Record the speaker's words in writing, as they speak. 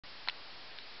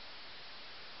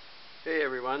Hey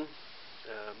everyone,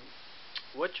 um,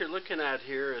 what you're looking at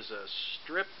here is a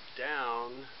stripped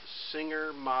down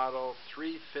Singer Model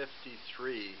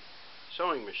 353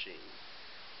 sewing machine.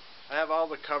 I have all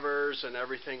the covers and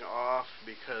everything off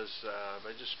because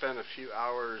I just spent a few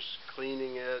hours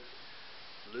cleaning it,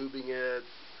 lubing it,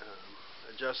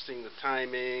 adjusting the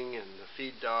timing and the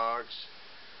feed dogs,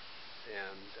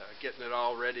 and getting it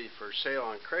all ready for sale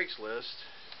on Craigslist.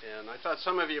 And I thought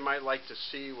some of you might like to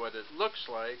see what it looks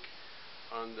like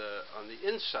on the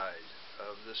inside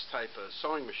of this type of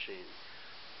sewing machine.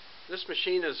 This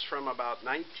machine is from about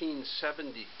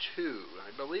 1972.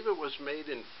 I believe it was made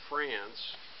in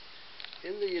France.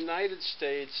 In the United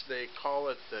States, they call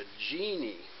it the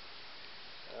Genie.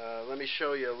 Let me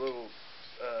show you a little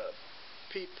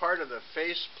part of the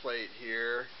faceplate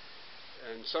here.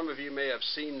 And some of you may have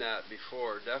seen that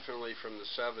before, definitely from the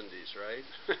 70s, right?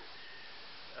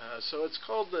 So it's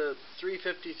called the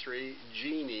 353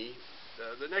 Genie.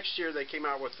 The next year they came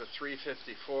out with the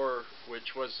 354,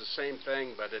 which was the same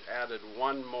thing, but it added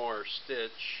one more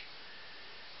stitch.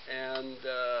 And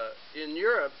in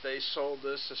Europe they sold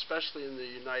this, especially in the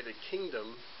United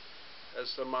Kingdom,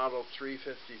 as the Model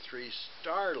 353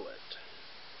 Starlet.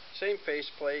 Same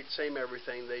faceplate, same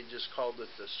everything, they just called it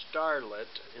the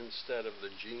Starlet instead of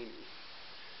the Genie.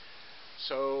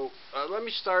 So let me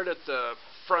start at the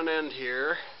front end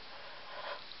here.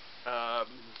 Oh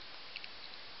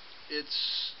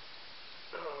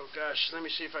gosh, let me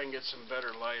see if I can get some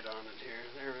better light on it here.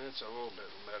 There, that's a little bit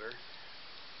better.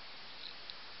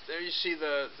 There you see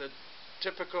the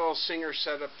typical Singer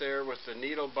setup there with the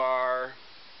needle bar,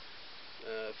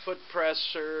 foot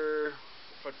presser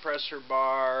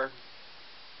bar.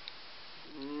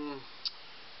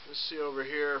 Let's see over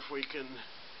here if we can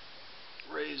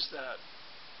raise that.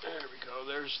 There we go.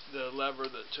 There's the lever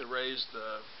to raise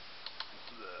the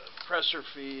presser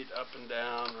feet up and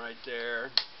down right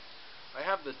there. I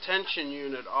have the tension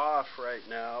unit off right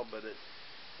now, but it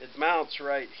mounts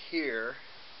right here.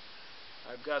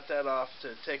 I've got that off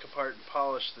to take apart and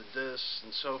polish the discs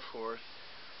and so forth.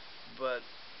 But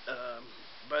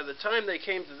by the time they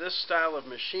came to this style of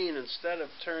machine, instead of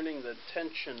turning the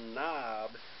tension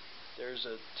knob, there's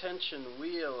a tension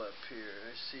wheel up here.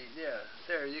 I see, yeah,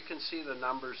 there, you can see the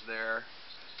numbers there.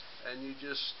 And you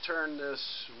just turn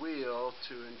this wheel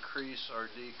to increase or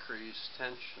decrease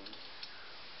tension.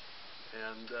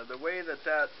 And the way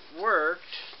that worked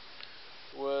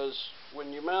was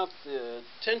when you mount the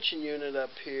tension unit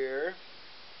up here,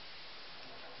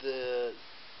 the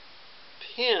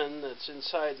pin that's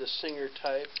inside the Singer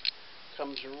type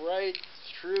comes right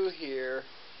through here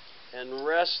and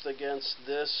rests against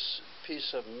this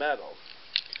piece of metal.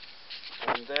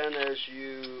 And then as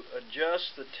you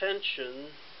adjust the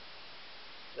tension,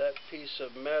 that piece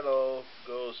of metal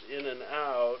goes in and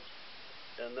out,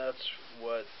 and that's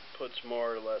what puts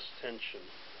more or less tension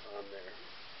on there.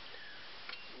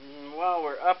 And while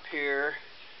we're up here,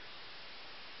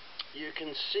 you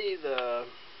can see the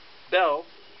belt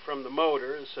from the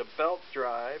motor. It's a belt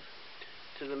drive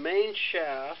to the main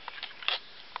shaft,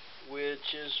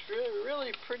 which is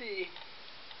really pretty.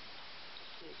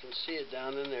 You can see it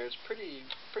down in there. It's pretty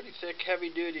thick,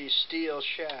 heavy-duty steel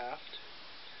shaft.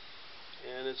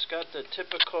 And it's got the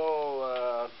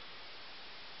typical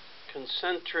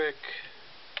concentric,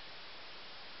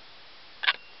 I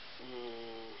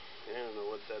don't know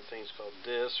what that thing's called,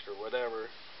 disc or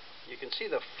whatever. You can see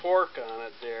the fork on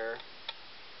it there.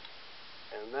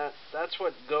 And that's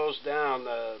what goes down.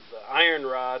 The iron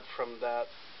rod from that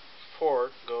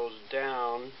fork goes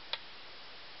down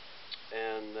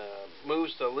and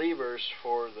moves the levers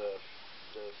for the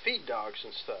feed dogs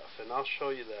and stuff. And I'll show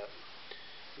you that.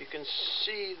 You can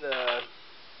see the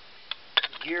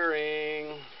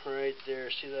gearing right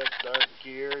there. See that dark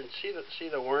gear, and see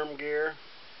the worm gear,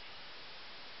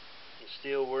 the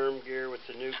steel worm gear with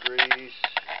the new grease.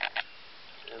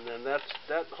 And then that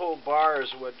whole bar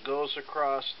is what goes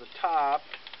across the top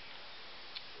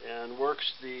and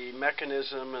works the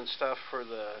mechanism and stuff for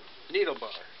the needle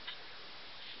bar.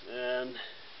 And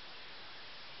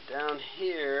down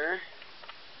here,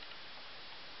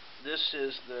 this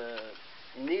is the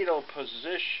needle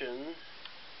position,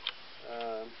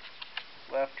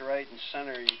 left, right, and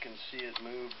center. You can see it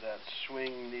move that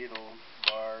swing needle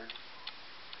bar.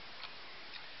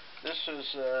 This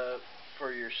is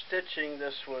for your stitching.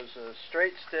 This was a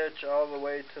straight stitch all the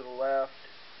way to the left,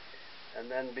 and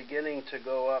then beginning to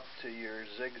go up to your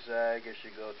zigzag as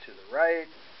you go to the right,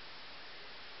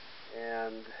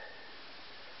 and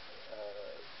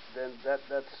then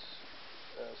that's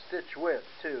stitch width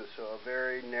too, so a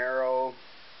very narrow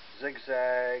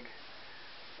zigzag,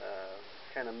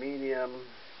 kind of medium,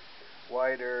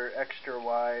 wider, extra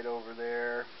wide over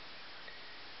there.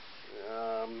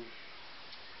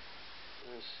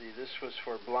 Let's see, this was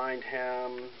for blind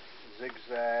hem,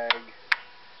 zigzag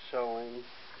sewing. You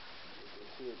can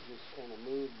see it just kind of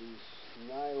moved these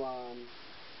nylon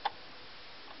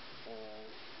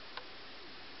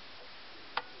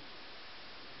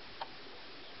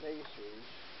spacers.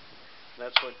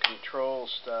 That's what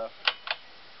controls stuff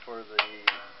for the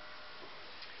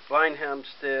blind hem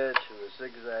stitch and the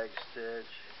zigzag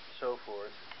stitch, so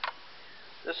forth.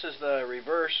 This is the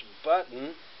reverse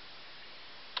button.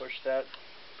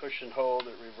 Push and hold,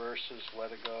 it reverses,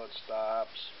 let it go, it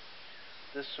stops.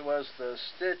 This was the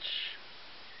stitch,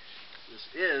 this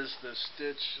is the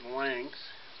stitch length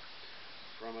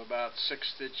from about 6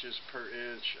 stitches per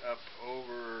inch up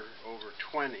over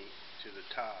 20 to the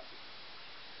top.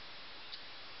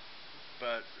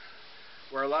 But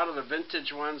where a lot of the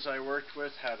vintage ones I worked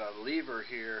with had a lever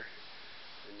here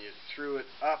and you threw it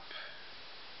up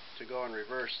to go in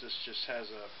reverse, this just has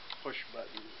a push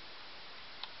button.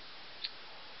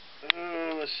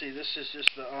 Let's see, this is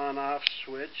just the on-off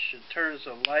switch. It turns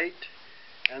the light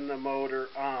and the motor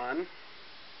on.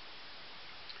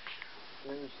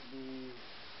 There's the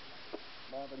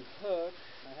bobbin hook.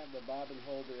 I have the bobbin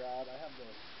holder out. I have the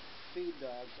feed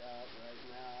dogs out right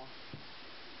now.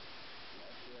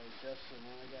 After I adjusted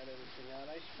them, I got everything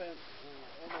out. I spent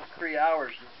almost 3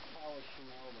 hours just polishing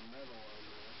all the metal on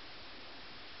this.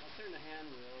 I'll turn the hand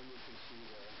wheel and you can see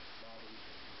the bobbin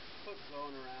hook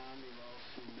going around. You've all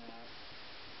seen that.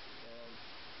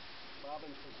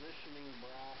 Bobbin positioning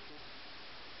bracket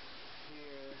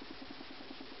here.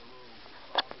 This is a little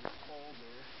bobbin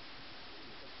holder.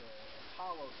 You put the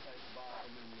hollow type bobbin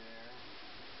in there.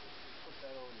 Put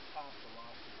that over the top to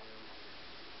lock it in.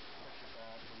 Push it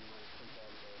back and then take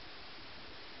out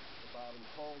the bobbin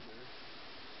holder.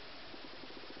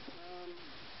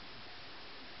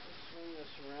 Let's swing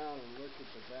this around and look at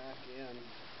the back end.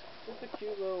 It's a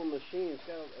cute little machine. It's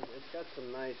got some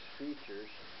nice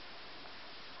features.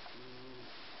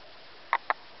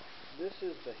 This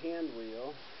is the hand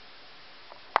wheel,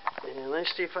 and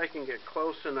let's see if I can get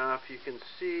close enough. You can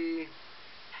see,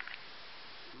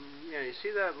 yeah, you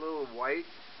see that little white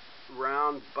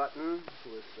round button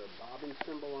with the bobbin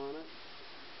symbol on it?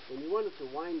 When you want it to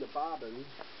wind the bobbin,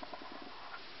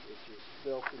 which is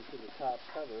built into the top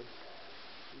cover,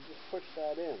 you just push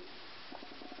that in.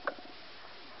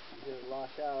 You get it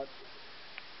lock out.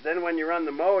 Then when you run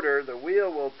the motor, the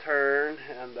wheel will turn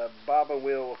and the bobbin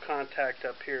wheel will contact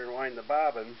up here and wind the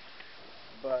bobbin,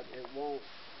 but it won't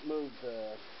move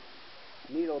the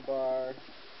needle bar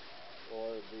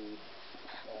or the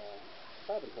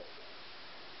bobbin hook.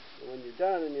 And when you're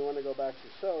done and you want to go back to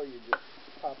sew, you just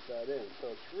pop that in. So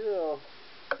it's real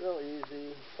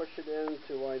easy. Push it in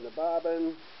to wind the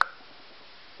bobbin,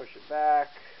 push it back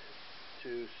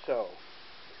to sew.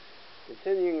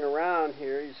 Continuing around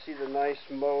here, you see the nice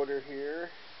motor here.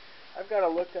 I've got to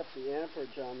look up the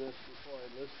amperage on this before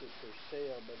I list it for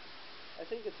sale, but I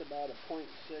think it's about a 0.6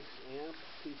 amp,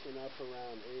 peaking up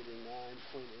around 8 or 9,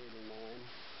 0.8 or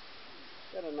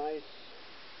 9. Got a nice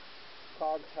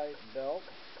cog type belt.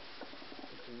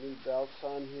 Some new belts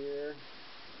on here.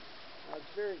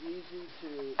 It's very easy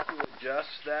to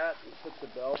adjust that and put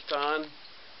the belt on.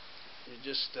 You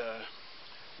just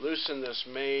loosen this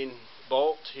main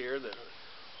bolt here that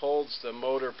holds the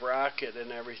motor bracket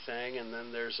and everything, and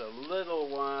then there's a little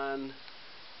one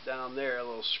down there, a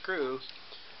little screw,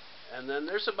 and then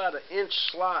there's about an inch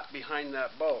slot behind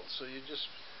that bolt, so you just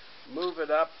move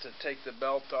it up to take the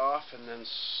belt off and then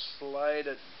slide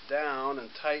it down and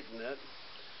tighten it,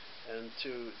 and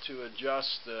to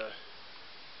adjust the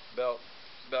belt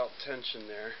tension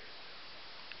there.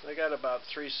 I got about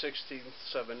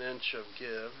 3/16 of an inch of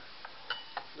give.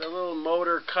 The little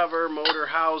motor cover, motor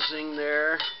housing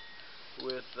there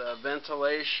with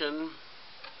ventilation.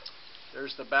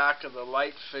 There's the back of the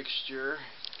light fixture.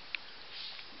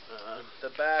 The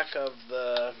back of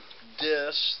the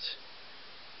disc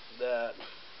that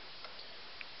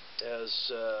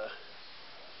as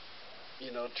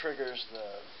triggers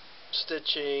the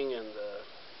stitching and the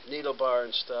needle bar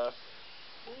and stuff.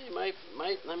 You might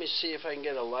let me see if I can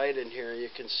get a light in here. You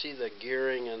can see the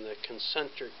gearing and the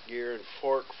concentric gear and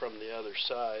fork from the other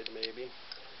side, maybe.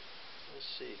 Let's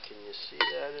see, can you see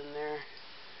that in there?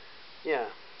 Yeah,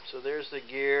 so there's the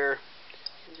gear.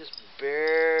 You just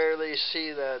barely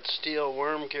see that steel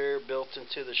worm gear built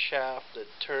into the shaft that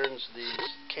turns these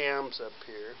cams up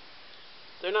here.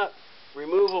 They're not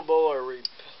removable or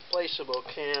replaceable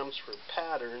cams for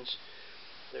patterns.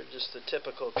 They're just the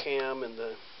typical cam, and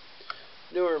the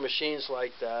newer machines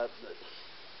like that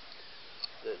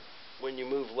when you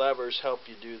move levers, help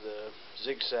you do the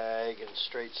zigzag and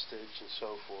straight stitch and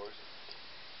so forth.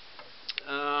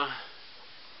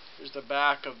 Here's the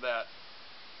back of that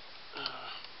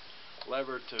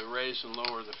lever to raise and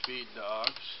lower the feed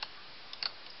dogs.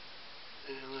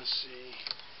 And let's see,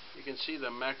 you can see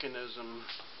the mechanism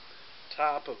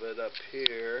top of it up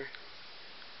here.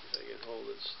 If I can hold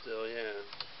it still, yeah.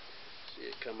 See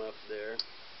it come up there.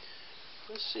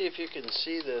 Let's see if you can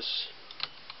see this.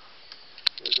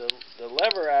 There's the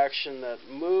lever action that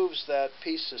moves that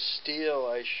piece of steel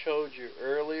I showed you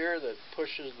earlier that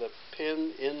pushes the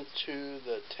pin into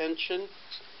the tension.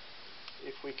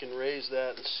 If we can raise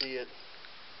that and see it.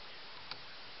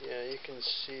 Yeah, you can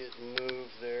see it move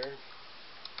there.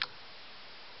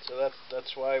 So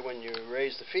that's why when you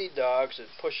raise the feed dogs, it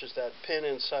pushes that pin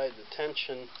inside the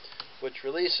tension, which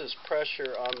releases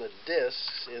pressure on the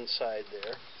discs inside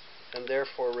there, and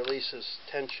therefore releases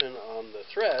tension on the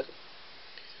thread.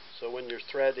 So when you're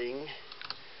threading,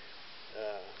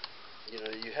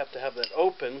 you have to have that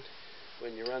open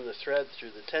when you run the thread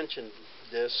through the tension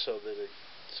disc so that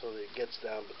it gets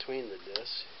down between the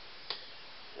discs.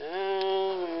 And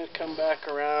I'm going to come back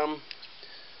around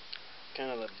kind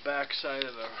of the back side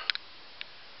of the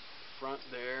front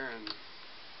there and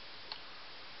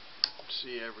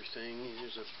see everything.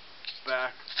 Here's a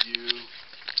back view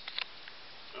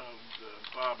of the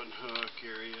bobbin hook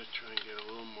area. Try and get a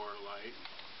little more light.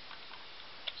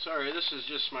 Sorry, this is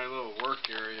just my little work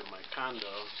area of my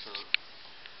condo. So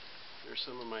there's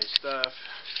some of my stuff.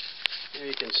 Here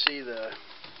you can see the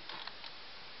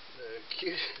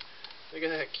look at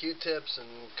that Q-tips and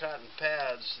cotton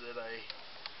pads that I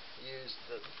used.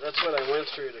 That's what I went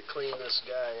through to clean this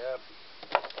guy up.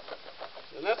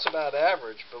 And that's about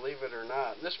average, believe it or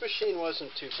not. And this machine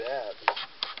wasn't too bad.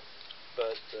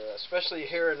 But especially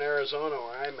here in Arizona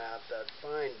where I'm at, that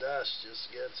fine dust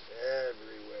just gets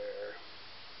everywhere.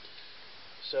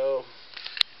 So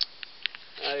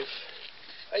I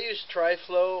use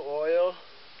Tri-Flow oil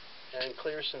and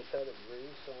clear synthetic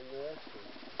grease on this.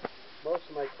 Most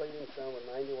of my cleaning's done with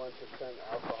 91%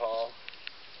 alcohol.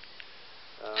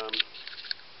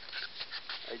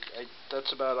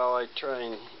 That's about all I try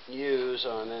and use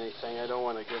on anything. I don't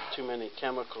want to get too many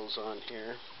chemicals on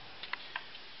here.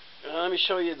 Let me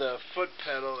show you the foot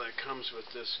pedal that comes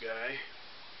with this guy.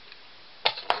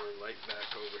 Some more light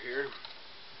back over here.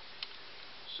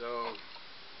 So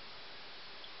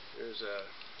there's a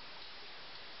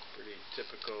pretty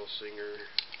typical Singer.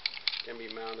 Can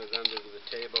be mounted under the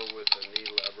table with a knee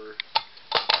lever.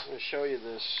 I'm going to show you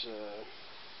this.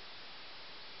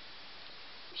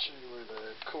 Show you where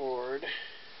the cord.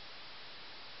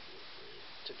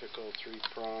 Typical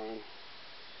 3-prong.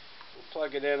 We'll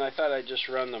plug it in. I thought I'd just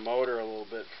run the motor a little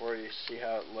bit for you, see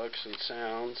how it looks and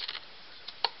sounds.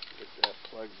 Get that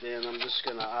plugged in. I'm just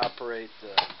going to operate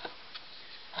the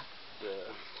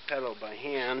pedal by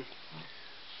hand.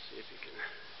 See if you can.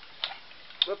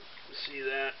 Whoop, see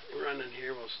that running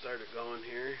here. We'll start it going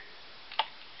here.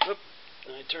 Whoop,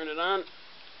 and I turn it on.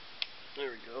 There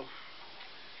we go.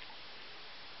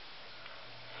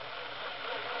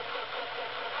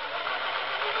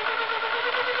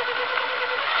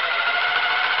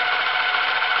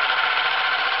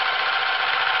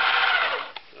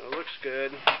 So it looks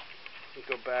good. You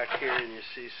go back here and you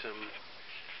see some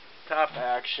top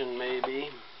action maybe.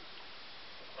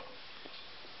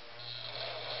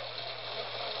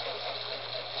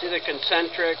 See the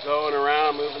concentric going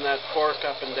around, moving that fork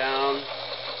up and down.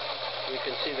 You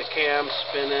can see the cam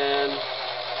spinning.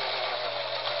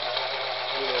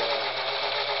 See the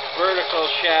vertical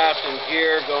shaft and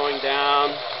gear going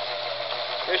down.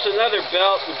 There's another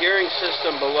belt and gearing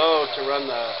system below to run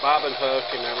the bobbin hook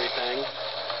and everything.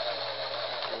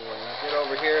 Get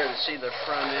over here and see the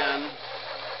front end.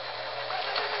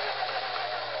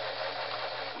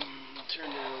 Turn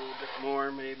that a little bit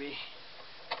more maybe.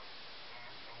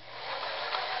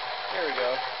 There we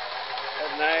go.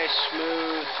 That nice,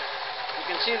 smooth. You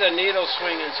can see the needle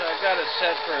swinging, so I've got it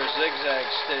set for a zigzag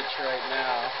stitch right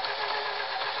now.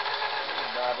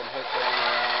 Bobbin hook going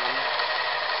around.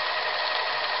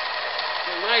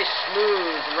 It's a nice,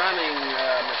 smooth running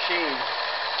machine.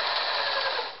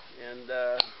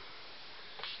 And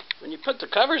when you put the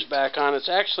covers back on, it's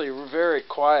actually very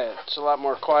quiet. It's a lot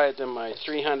more quiet than my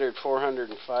 300, 400,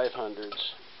 and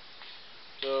 500s.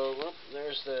 So, well,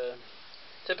 there's the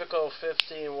typical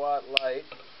 15-watt light.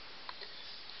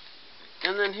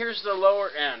 And then here's the lower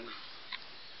end.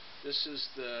 This is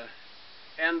the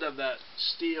end of that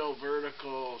steel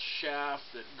vertical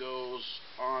shaft that goes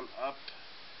on up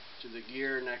to the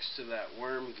gear next to that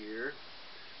worm gear.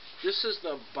 This is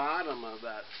the bottom of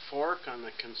that fork on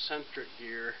the concentric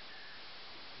gear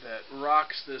that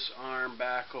rocks this arm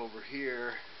back over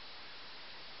here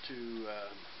to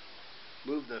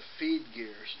move the feed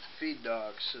gears, feed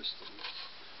dog system,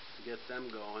 to get them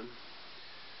going.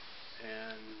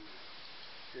 And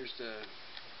here's the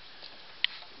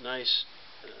nice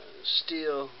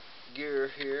steel gear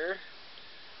here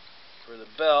for the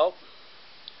belt,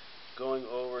 going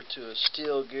over to a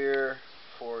steel gear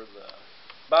for the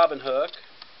bobbin hook.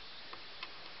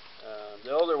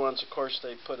 The older ones, of course,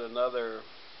 they put another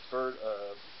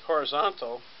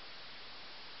horizontal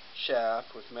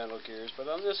shaft with metal gears, but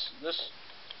on this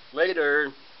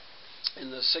later in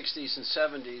the 60s and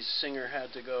 70s, Singer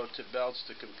had to go to belts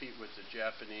to compete with the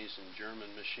Japanese and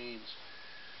German machines.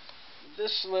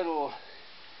 This little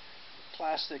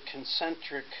plastic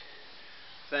concentric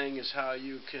thing is how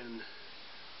you can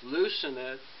loosen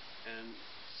it and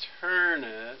turn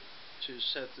it to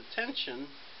set the tension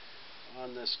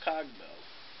on this cog belt.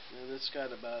 And it's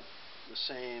got about the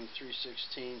same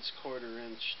 3/16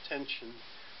 1/4" tension.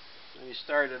 And you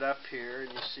start it up here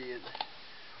and you see it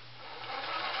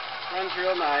runs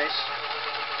real nice.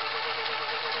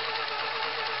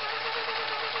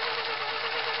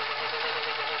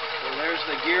 So there's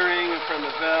the gearing from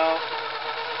the belt.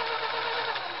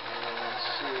 And let's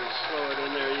see, slow it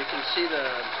in there. You can see the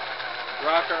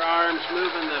rocker arms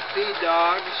moving the feed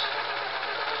dogs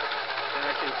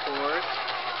back and forth.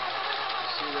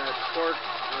 See that fork,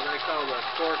 what I call the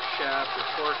fork shaft or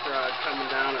fork rod, coming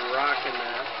down and rocking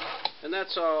that. And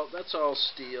that's all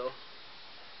steel.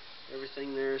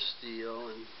 Everything there is steel,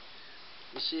 and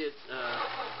you see it. This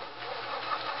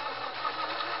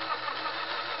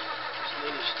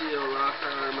little steel rocker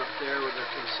arm up there with a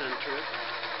concentric.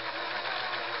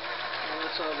 Well,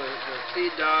 that's all the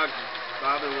feed dog,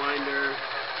 bobbin winder,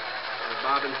 or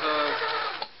bobbin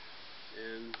hook,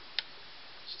 and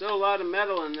still a lot of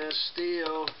metal in this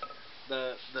steel.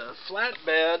 The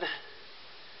flatbed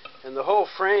and the whole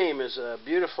frame is a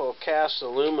beautiful cast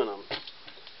aluminum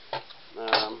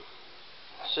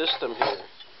system here.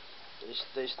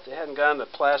 They hadn't gone to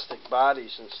plastic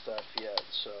bodies and stuff yet,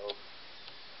 so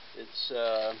it's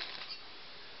a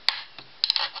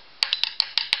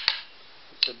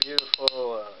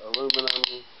beautiful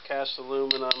aluminum, cast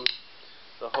aluminum,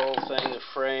 the whole thing, the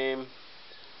frame.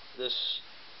 This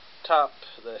top,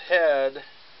 the head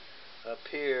up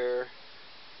here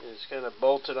is kind of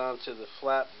bolted onto the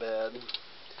flatbed,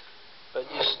 but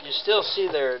you still see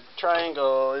their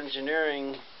triangle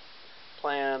engineering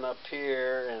plan up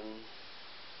here, and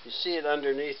you see it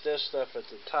underneath this stuff at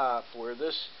the top, where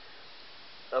this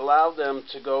allowed them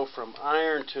to go from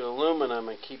iron to aluminum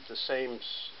and keep the same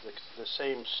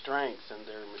strength in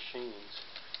their machines.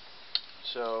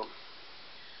 So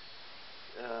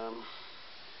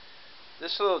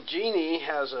this little Genie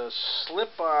has a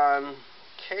slip-on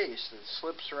case that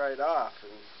slips right off,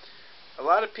 and a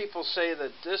lot of people say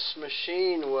that this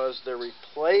machine was the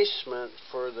replacement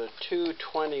for the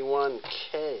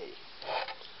 221K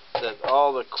that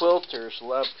all the quilters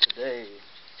love today.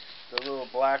 The little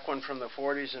black one from the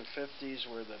 40s and 50s,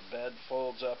 where the bed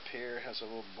folds up here, has a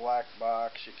little black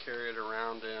box you carry it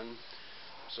around in.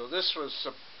 So this was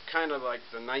kind of like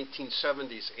the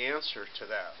 1970s answer to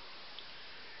that.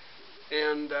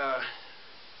 And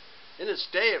in its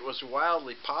day, it was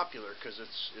wildly popular because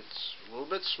it's a little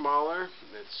bit smaller.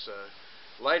 It's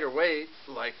lighter weight,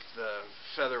 like the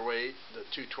featherweight, the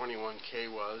 221K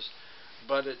was,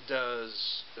 but it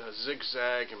does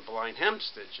zigzag and blind hem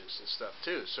stitches and stuff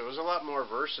too. So it was a lot more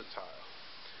versatile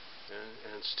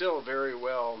and still very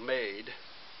well made.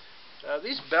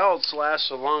 These belts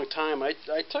last a long time. I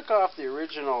took off the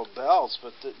original belts,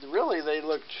 but really they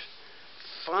looked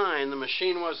fine. The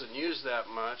machine wasn't used that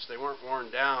much. They weren't worn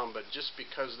down, but just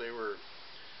because they were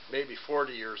maybe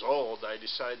 40 years old, I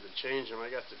decided to change them. I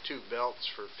got the two belts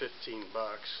for $15.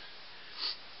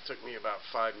 It took me about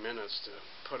 5 minutes to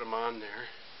put them on there.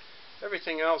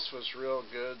 Everything else was real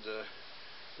good.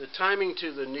 The timing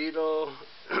to the needle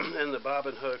and the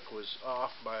bobbin hook was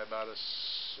off by about a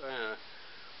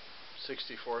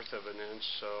 1/64 of an inch,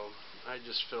 so I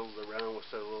just fiddled around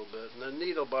with it a little bit. And the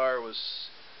needle bar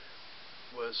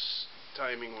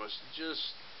timing was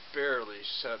just barely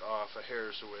set off a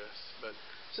hair's width. But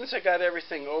since I got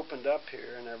everything opened up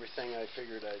here and everything, I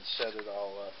figured I'd set it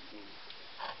all up and,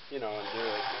 and do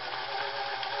it.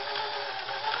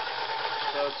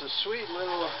 So it's a sweet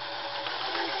little,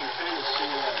 you can kind of see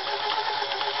that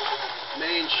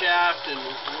main shaft and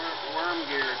worm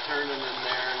gear turning in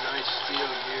there, nice steel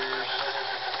gears.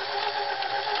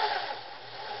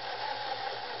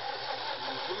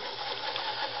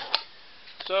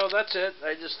 So that's it.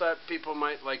 I just thought people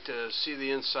might like to see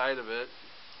the inside of it.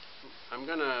 I'm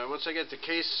gonna, once I get the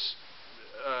case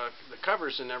the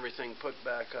covers and everything put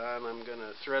back on, I'm going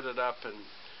to thread it up and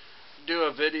do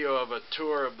a video of a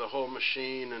tour of the whole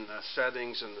machine and the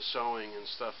settings and the sewing and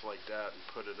stuff like that and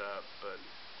put it up. But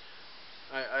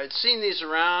I'd seen these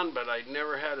around, but I'd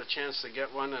never had a chance to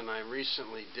get one, and I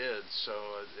recently did, so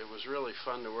it was really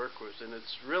fun to work with, and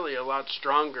it's really a lot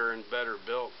stronger and better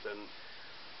built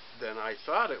than I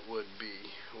thought it would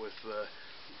be with the,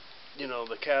 you know,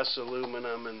 the cast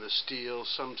aluminum and the steel.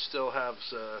 Some still have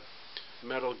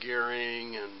metal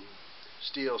gearing and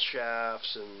steel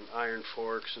shafts and iron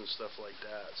forks and stuff like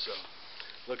that, so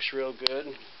looks real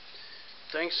good.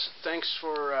 Thanks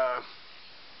for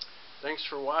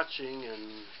watching,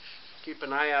 and keep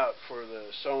an eye out for the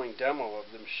sewing demo of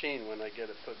the machine when I get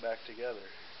it put back together.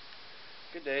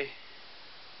 Good day.